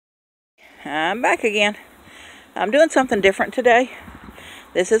I'm back again. I'm doing something different today.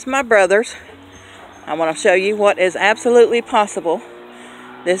 This is my brother's. I want to show you what is absolutely possible.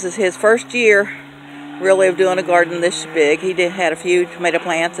 This is his first year really of doing a garden this big. He had a few tomato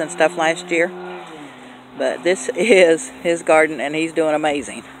plants and stuff last year. But this is his garden and he's doing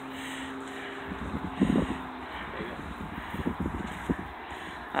amazing.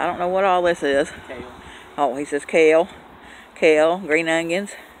 I don't know what all this is. Kale. Oh, he says kale. Kale, green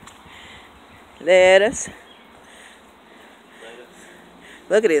onions, lettuce.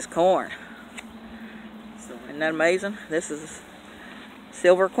 Look at his corn. Isn't that amazing? This is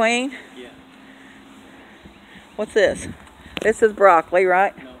Silver Queen. Yeah. What's this? This is broccoli,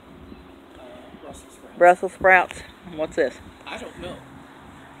 right? No. Brussels sprouts. Brussels sprouts. What's this? I don't know.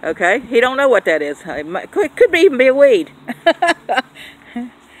 Okay, he don't know what that is. It could even be a weed.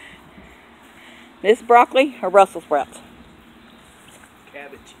 This broccoli or Brussels sprouts?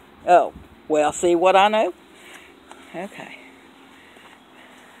 Cabbage. Oh, well, see what I know? Okay.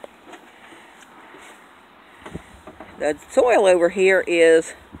 The soil over here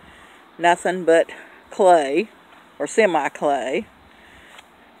is nothing but clay or semi-clay.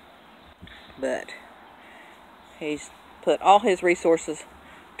 But he's put all his resources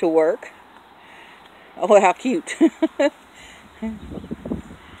to work. Oh, how cute.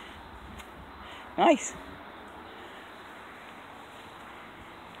 Nice.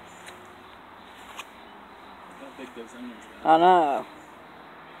 How big those onions are. I know.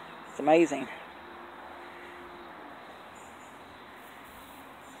 It's amazing.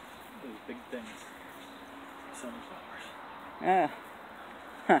 Those big things. Sunflowers. Yeah.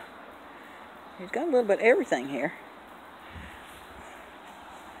 Huh. He's got a little bit of everything here.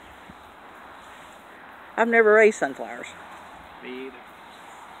 I've never raised sunflowers. Me either.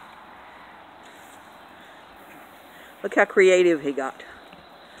 Look how creative he got.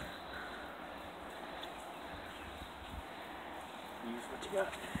 Use what you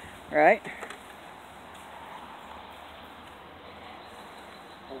got. Right?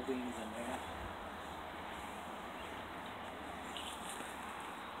 Whole beans in there.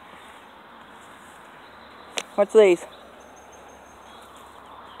 What's these?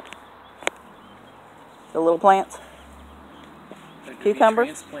 The little plants? Cucumbers?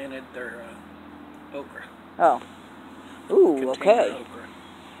 Transplanted their okra. Oh. Ooh, okay. Okra.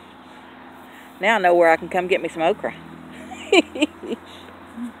 Now I know where I can come get me some okra. More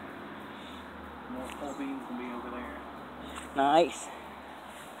whole beans will be over there. Nice.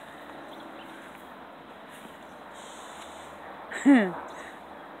 Now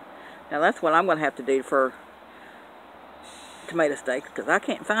that's what I'm going to have to do for tomato steaks, because I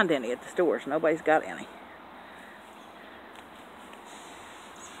can't find any at the stores. Nobody's got any.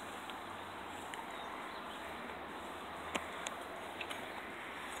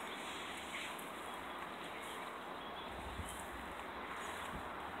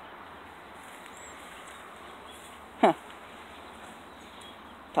 Huh.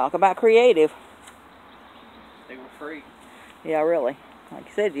 Talk about creative. They were free. Yeah, really. Like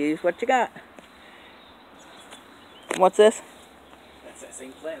you said, you use what you got. What's this? That's that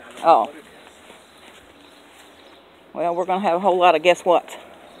same plant. I don't Oh. know what it is. Well, we're going to have a whole lot of guess what.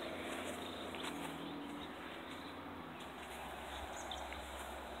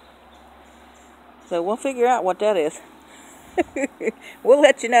 So we'll figure out what that is. We'll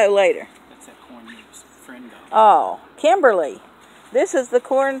let you know later. That's that corn your friend got. Oh, Kimberly. This is the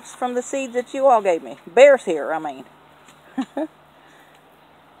corn from the seeds that you all gave me. Bear's here, I mean.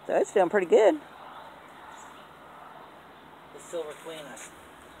 So it's doing pretty good. The Silver Queen I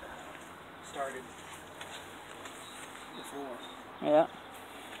started before. Yeah.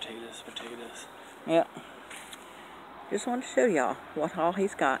 Potatoes. Yeah. Just wanted to show y'all what all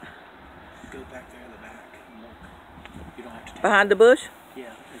he's got. Go back there in the back and look. You don't have to take Behind the bush? Yeah,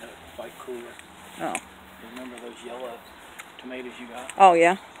 in the white cooler. Oh. Remember those yellow tomatoes you got? Oh,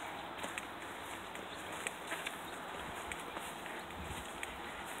 yeah.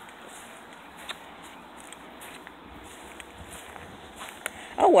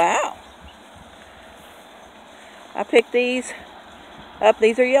 Oh, wow. I picked these up.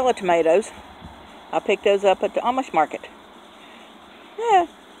 These are yellow tomatoes. I picked those up at the Amish market. Yeah,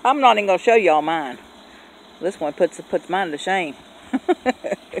 I'm not even going to show y'all mine. This one puts mine to shame.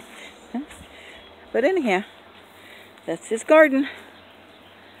 But anyhow, that's his garden.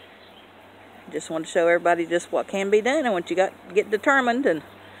 Just want to show everybody just what can be done and what you got to get determined. And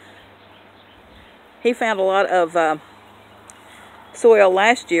he found a lot of soil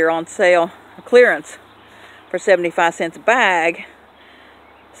last year on sale, clearance, for 75 cents a bag.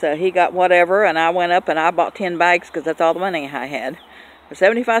 So he got whatever, and I went up and I bought 10 bags because that's all the money I had. For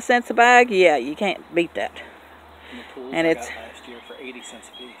 75 cents a bag, yeah, you can't beat that. And the pools And I it's got last year for 80 cents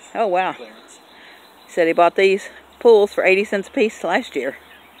a piece. Oh, wow. Clearance. He said he bought these pools for 80 cents a piece last year.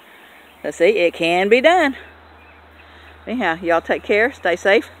 Let's see, it can be done. Anyhow, y'all take care, stay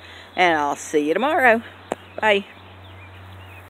safe, and I'll see you tomorrow. Bye.